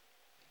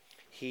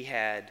 He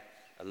had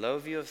a low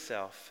view of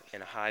self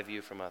and a high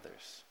view from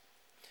others.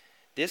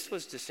 This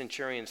was the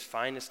centurion's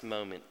finest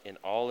moment in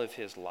all of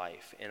his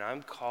life, and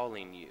I'm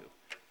calling you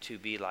to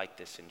be like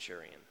the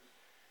centurion.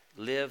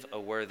 Live a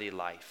worthy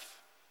life.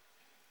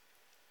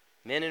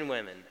 Men and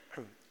women,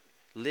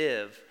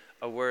 live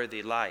a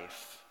worthy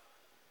life.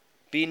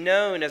 Be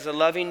known as a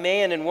loving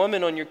man and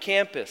woman on your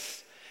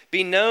campus.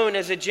 Be known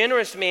as a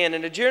generous man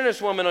and a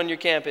generous woman on your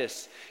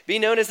campus. Be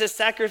known as a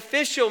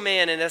sacrificial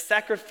man and a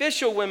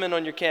sacrificial woman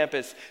on your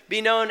campus.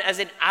 Be known as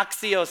an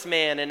axios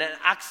man and an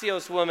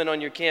axios woman on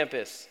your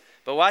campus.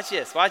 But watch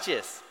this.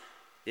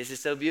 This is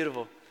so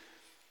beautiful.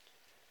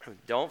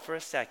 Don't for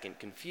a second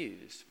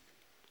confuse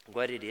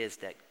what it is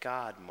that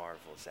God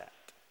marvels at.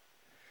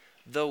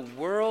 The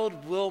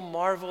world will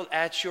marvel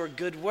at your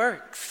good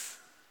works.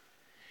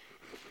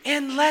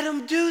 And let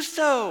them do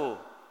so.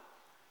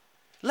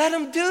 Let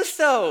them do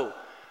so.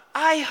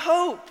 I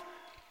hope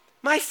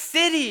my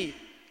city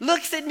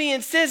looks at me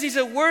and says he's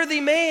a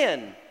worthy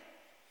man.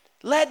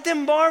 Let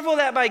them marvel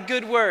at my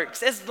good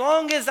works. As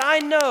long as I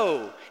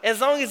know,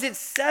 as long as it's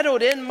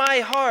settled in my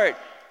heart,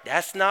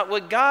 that's not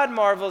what God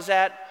marvels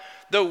at.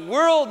 The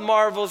world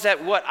marvels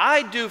at what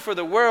I do for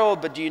the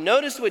world, but do you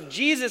notice what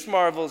Jesus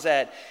marvels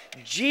at?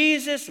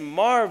 Jesus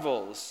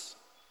marvels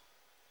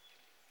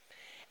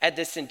at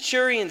the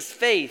centurion's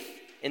faith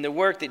in the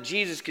work that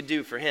Jesus could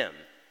do for him.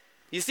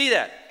 You see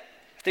that?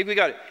 I think we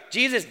got it.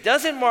 Jesus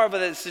doesn't marvel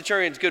at the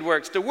centurion's good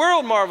works. The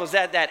world marvels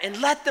at that,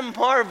 and let them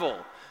marvel.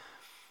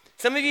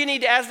 Some of you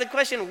need to ask the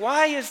question,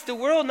 why is the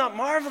world not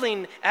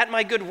marveling at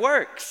my good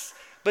works?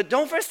 But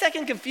don't for a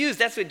second confuse,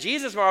 that's what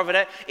Jesus marveled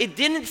at. It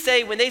didn't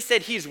say when they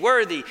said he's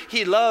worthy,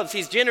 he loves,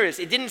 he's generous.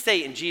 It didn't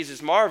say, and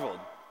Jesus marveled.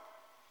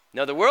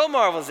 No, the world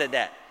marvels at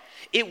that.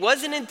 It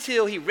wasn't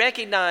until he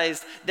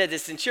recognized that the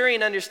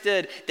centurion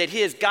understood that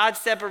his God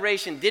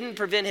separation didn't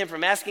prevent him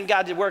from asking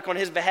God to work on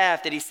his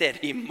behalf that he said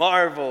he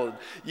marveled.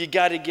 You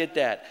got to get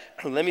that.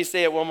 Let me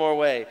say it one more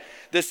way.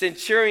 The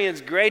centurion's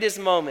greatest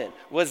moment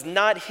was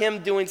not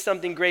him doing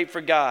something great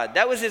for God.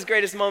 That was his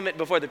greatest moment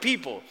before the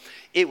people.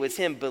 It was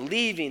him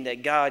believing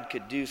that God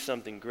could do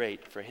something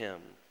great for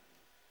him.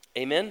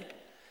 Amen?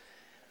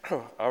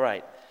 All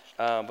right.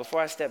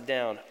 Before I step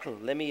down,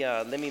 let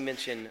me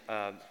mention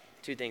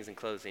two things in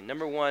closing.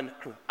 Number one,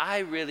 I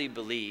really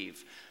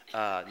believe,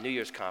 New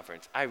Year's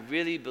conference, I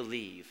really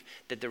believe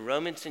that the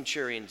Roman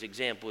centurion's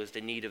example is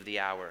the need of the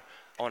hour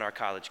on our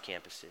college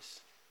campuses.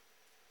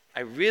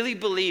 I really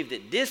believe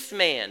that this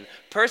man,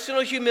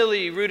 personal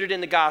humility rooted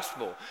in the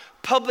gospel,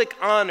 public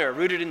honor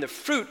rooted in the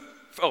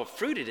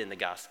fruited in the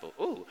gospel.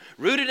 Ooh,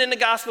 rooted in the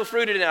gospel,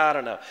 fruited in, I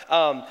don't know.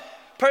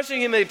 Personal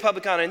humility,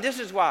 public honor, and this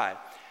is why.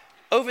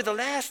 Over the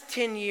last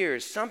 10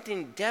 years,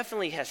 something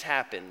definitely has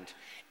happened.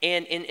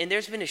 And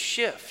there's been a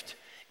shift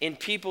in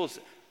people's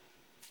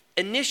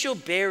initial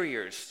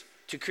barriers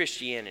to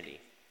Christianity.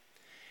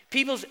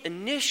 People's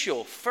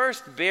initial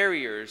first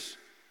barriers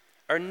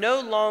are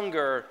no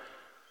longer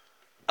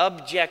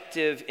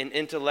objective and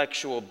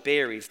intellectual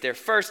barriers. Their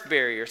first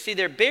barrier. See,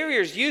 their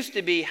barriers used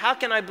to be, how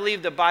can I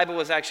believe the Bible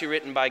was actually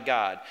written by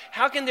God?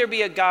 How can there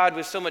be a God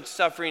with so much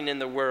suffering in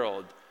the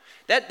world?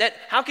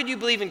 How could you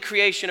believe in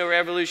creation or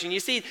evolution? You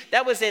see,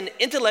 that was an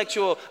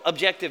intellectual,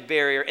 objective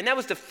barrier, and that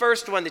was the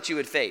first one that you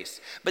would face.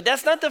 But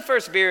that's not the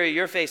first barrier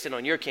you're facing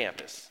on your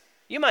campus.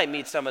 You might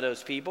meet some of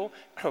those people,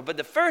 but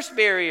the first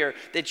barrier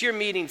that you're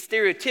meeting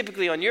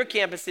stereotypically on your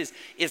campuses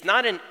is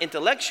not an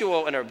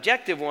intellectual and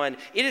objective one.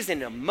 It is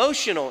an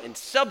emotional and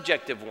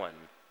subjective one.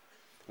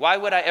 Why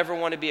would I ever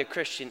want to be a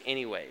Christian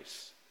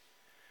anyways?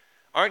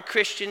 Aren't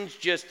Christians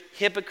just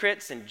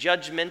hypocrites and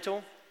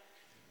judgmental?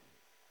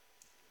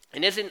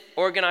 And isn't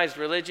organized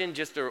religion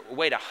just a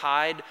way to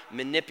hide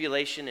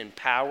manipulation and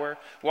power?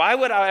 Why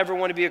would I ever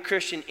want to be a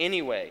Christian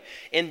anyway?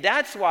 And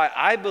that's why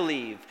I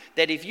believe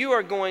that if you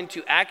are going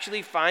to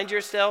actually find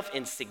yourself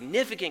in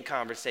significant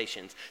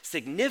conversations,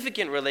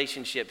 significant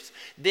relationships,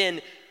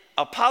 then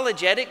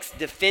apologetics,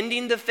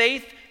 defending the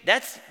faith,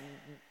 that's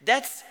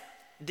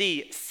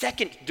the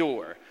second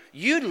door.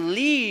 You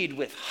lead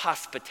with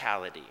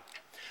hospitality.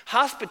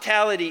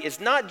 Hospitality is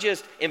not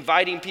just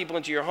inviting people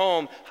into your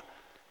home.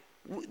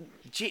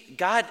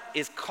 God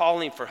is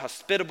calling for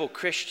hospitable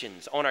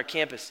Christians on our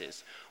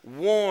campuses.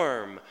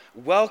 Warm,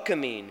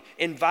 welcoming,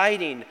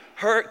 inviting,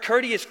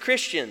 courteous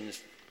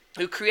Christians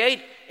who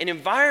create an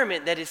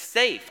environment that is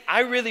safe.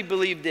 I really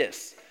believe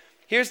this.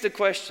 Here's the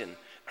question.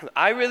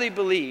 I really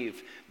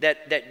believe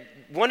that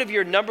one of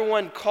your number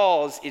one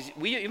calls is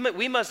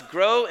we must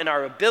grow in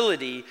our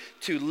ability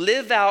to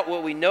live out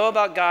what we know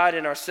about God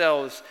and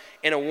ourselves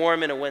in a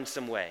warm and a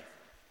winsome way.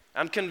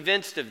 I'm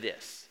convinced of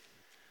this.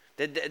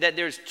 That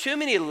there's too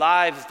many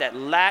lives that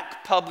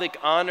lack public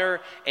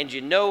honor, and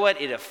you know what?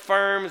 It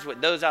affirms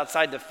what those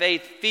outside the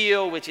faith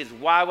feel, which is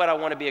why would I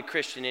want to be a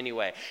Christian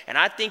anyway? And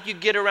I think you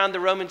get around the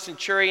Roman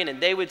centurion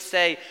and they would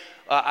say,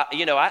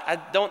 I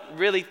don't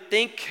really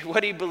think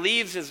what he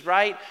believes is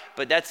right,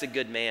 but that's a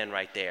good man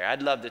right there.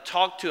 I'd love to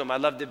talk to him.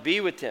 I'd love to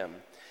be with him.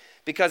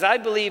 Because I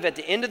believe at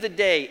the end of the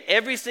day,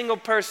 every single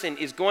person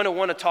is going to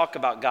want to talk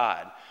about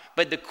God.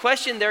 But the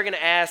question they're going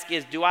to ask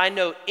is, do I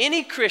know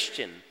any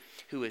Christian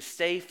who is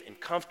safe and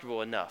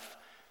comfortable enough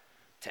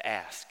to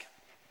ask?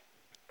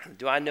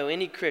 Do I know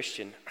any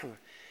Christian?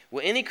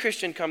 Will any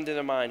Christian come to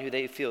their mind who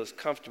they feel is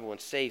comfortable and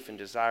safe and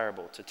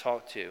desirable to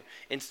talk to?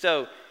 And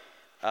so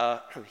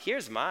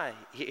here's my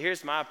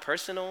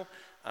personal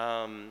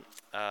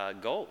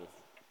goal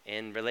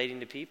in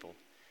relating to people.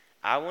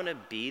 I want to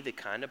be the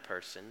kind of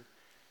person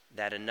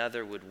that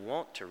another would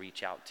want to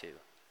reach out to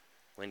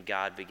when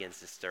God begins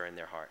to stir in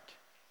their heart.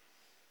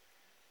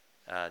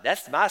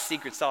 That's my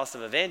secret sauce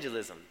of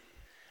evangelism.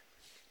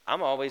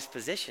 I'm always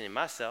positioning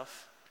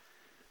myself.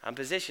 I'm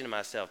positioning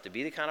myself to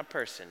be the kind of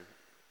person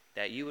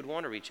that you would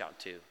want to reach out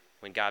to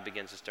when God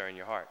begins to stir in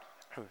your heart.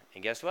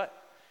 And guess what?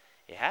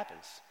 It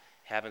happens.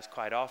 It happens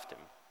quite often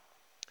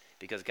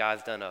because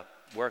God's done a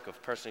work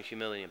of personal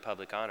humility and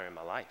public honor in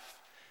my life.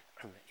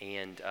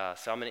 And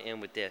so I'm going to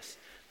end with this.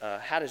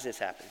 How does this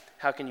happen?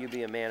 How can you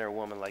be a man or a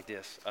woman like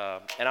this?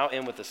 And I'll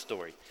end with a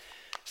story.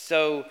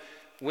 So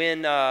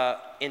when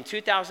in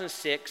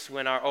 2006,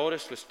 when our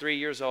oldest was 3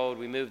 years old,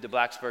 we moved to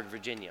Blacksburg,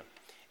 Virginia.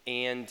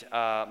 And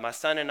my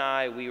son and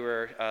I, we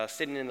were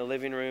sitting in the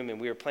living room, and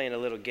we were playing a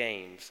little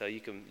game. So you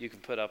can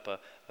put up a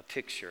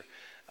picture.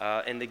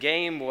 And the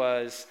game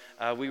was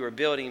we were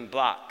building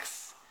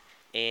blocks.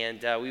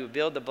 And we would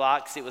build the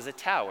blocks. It was a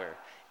tower.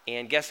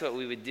 And guess what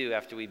we would do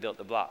after we built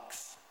the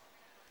blocks?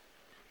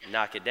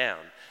 Knock it down.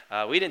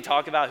 We didn't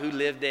talk about who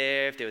lived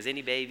there, if there was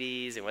any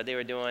babies, and what they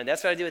were doing.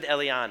 That's what I do with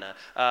Eliana.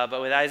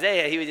 But with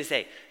Isaiah, he would just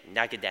say,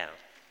 knock it down.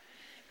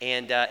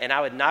 And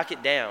I would knock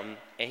it down,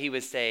 and he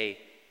would say,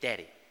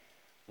 Daddy,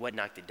 what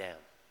knocked it down?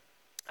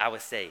 I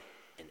would say,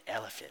 an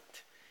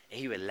elephant. And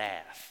he would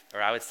laugh.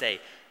 Or I would say,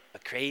 a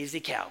crazy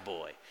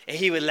cowboy. And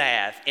he would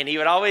laugh. And he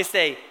would always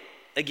say,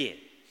 again.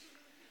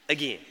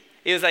 Again.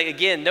 It was like,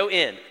 again, no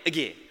end,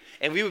 again.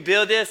 And we would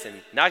build this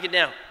and knock it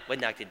down. What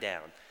knocked it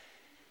down?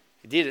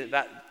 He did it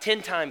about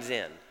 10 times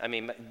in. I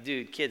mean,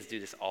 dude, kids do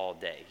this all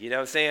day. You know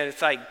what I'm saying?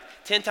 It's like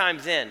 10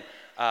 times in.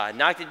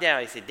 Knocked it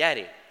down. He said,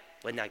 Daddy,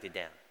 what knocked it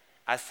down?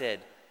 I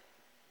said,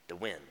 the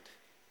wind.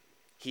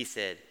 He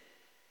said,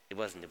 it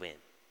wasn't the wind.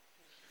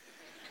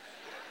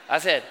 I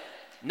said,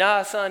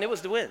 nah, son, it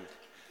was the wind.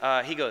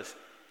 He goes,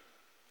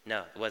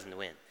 no, it wasn't the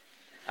wind.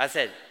 I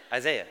said,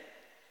 Isaiah,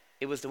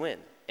 it was the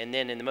wind. And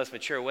then in the most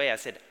mature way, I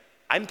said,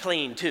 I'm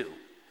playing too,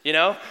 you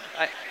know?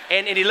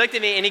 And he looked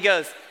at me and he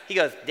goes,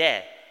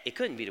 Dad, it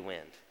couldn't be the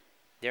wind.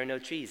 There are no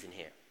trees in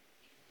here.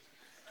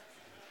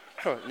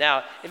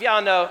 Now, if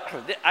y'all know,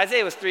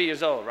 Isaiah was 3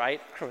 years old, right?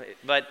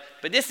 But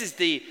this is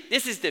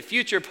the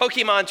future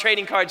Pokemon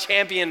trading card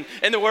champion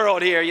in the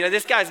world here. You know,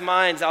 this guy's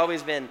mind's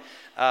always been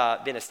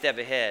a step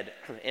ahead.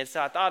 And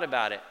so I thought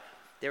about it.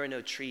 There were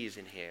no trees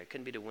in here. It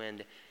couldn't be the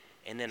wind.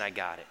 And then I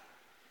got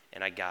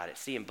it.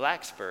 See, in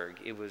Blacksburg,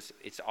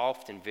 it's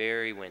often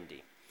very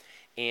windy.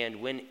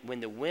 And when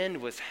the wind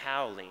was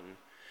howling,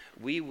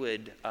 we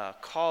would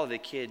call the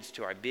kids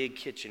to our big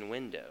kitchen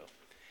window.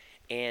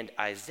 And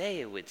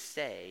Isaiah would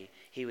say,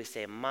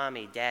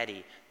 Mommy,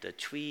 Daddy, the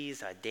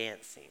trees are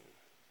dancing.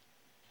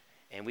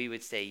 And we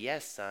would say,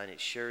 yes, son,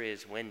 it sure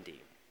is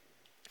windy.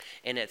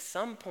 And at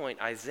some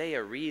point,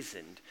 Isaiah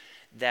reasoned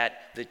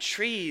that the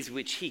trees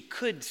which he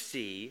could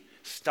see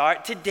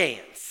start to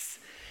dance.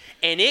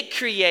 And it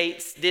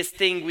creates this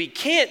thing we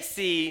can't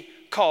see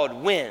called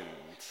wind.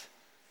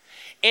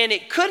 And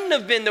it couldn't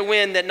have been the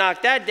wind that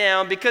knocked that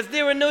down because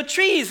there were no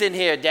trees in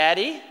here,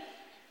 Daddy.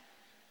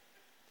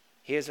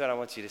 Here's what I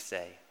want you to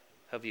say.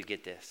 Hope you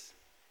get this.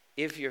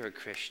 If you're a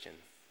Christian,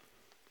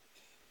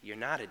 you're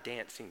not a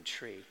dancing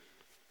tree.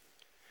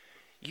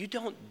 You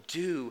don't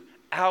do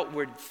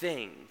outward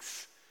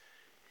things.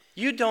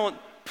 You don't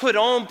put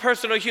on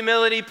personal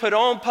humility, put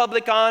on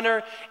public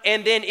honor,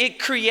 and then it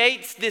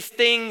creates this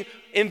thing,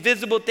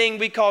 invisible thing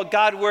we call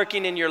God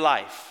working in your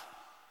life.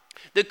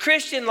 The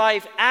Christian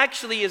life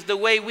actually is the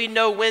way we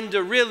know when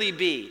to really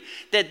be.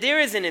 That there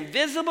is an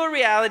invisible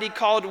reality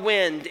called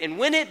wind, and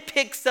when it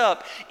picks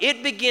up,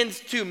 it begins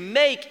to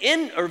make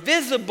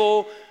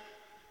visible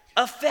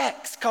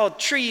effects called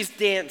trees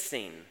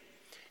dancing.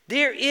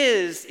 There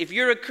is, if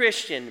you're a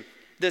Christian,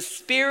 the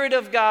Spirit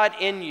of God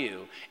in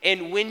you.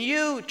 And when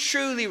you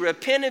truly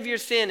repent of your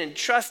sin and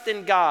trust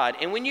in God,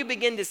 and when you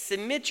begin to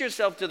submit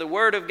yourself to the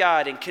Word of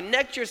God and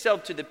connect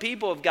yourself to the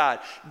people of God,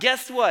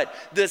 guess what?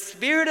 The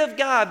Spirit of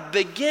God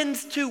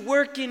begins to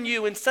work in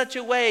you in such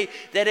a way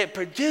that it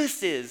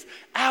produces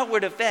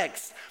outward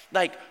effects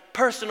like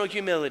personal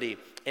humility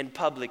and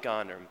public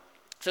honor.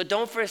 So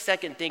don't for a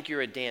second think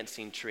you're a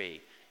dancing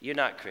tree. You're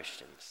not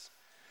Christians.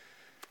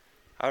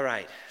 All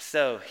right,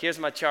 so here's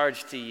my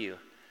charge to you.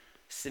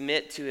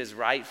 Submit to his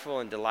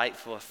rightful and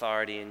delightful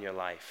authority in your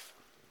life.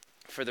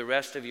 For the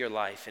rest of your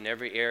life, in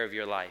every area of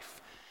your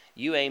life,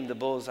 you aim the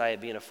bullseye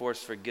at being a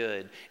force for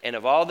good. And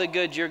of all the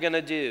good you're going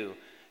to do,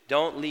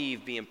 don't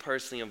leave being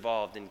personally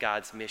involved in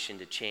God's mission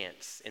to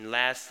chance. And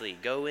lastly,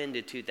 go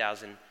into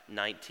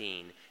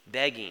 2019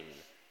 begging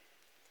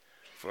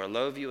for a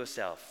low view of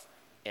self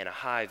and a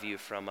high view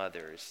from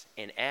others.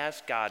 And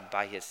ask God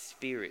by his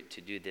Spirit to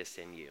do this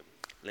in you.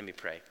 Let me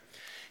pray.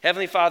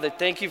 Heavenly Father,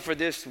 thank you for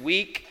this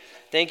week.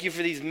 Thank you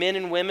for these men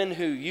and women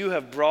who you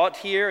have brought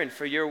here and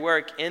for your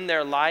work in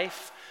their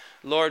life.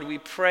 Lord, we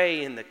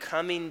pray in the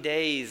coming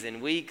days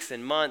and weeks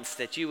and months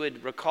that you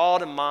would recall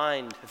to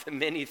mind the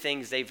many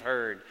things they've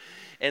heard.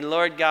 And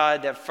Lord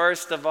God, that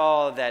first of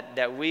all,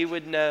 that we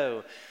would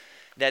know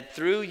that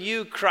through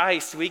you,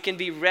 Christ, we can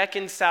be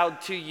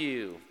reconciled to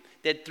you.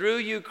 That through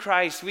you,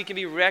 Christ, we can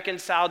be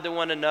reconciled to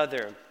one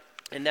another.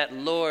 And that,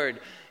 Lord,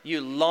 you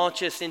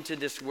launch us into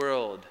this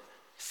world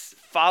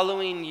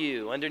following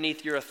you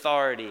underneath your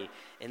authority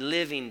and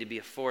living to be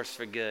a force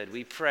for good.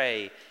 We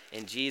pray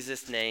in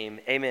Jesus' name,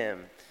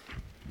 amen.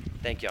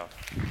 Thank y'all.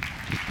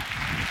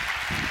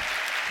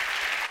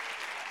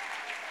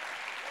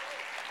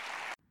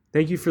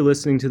 Thank you for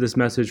listening to this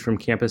message from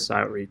Campus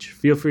Outreach.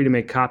 Feel free to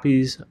make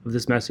copies of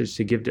this message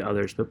to give to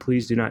others, but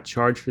please do not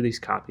charge for these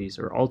copies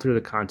or alter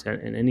the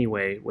content in any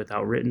way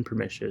without written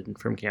permission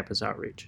from Campus Outreach.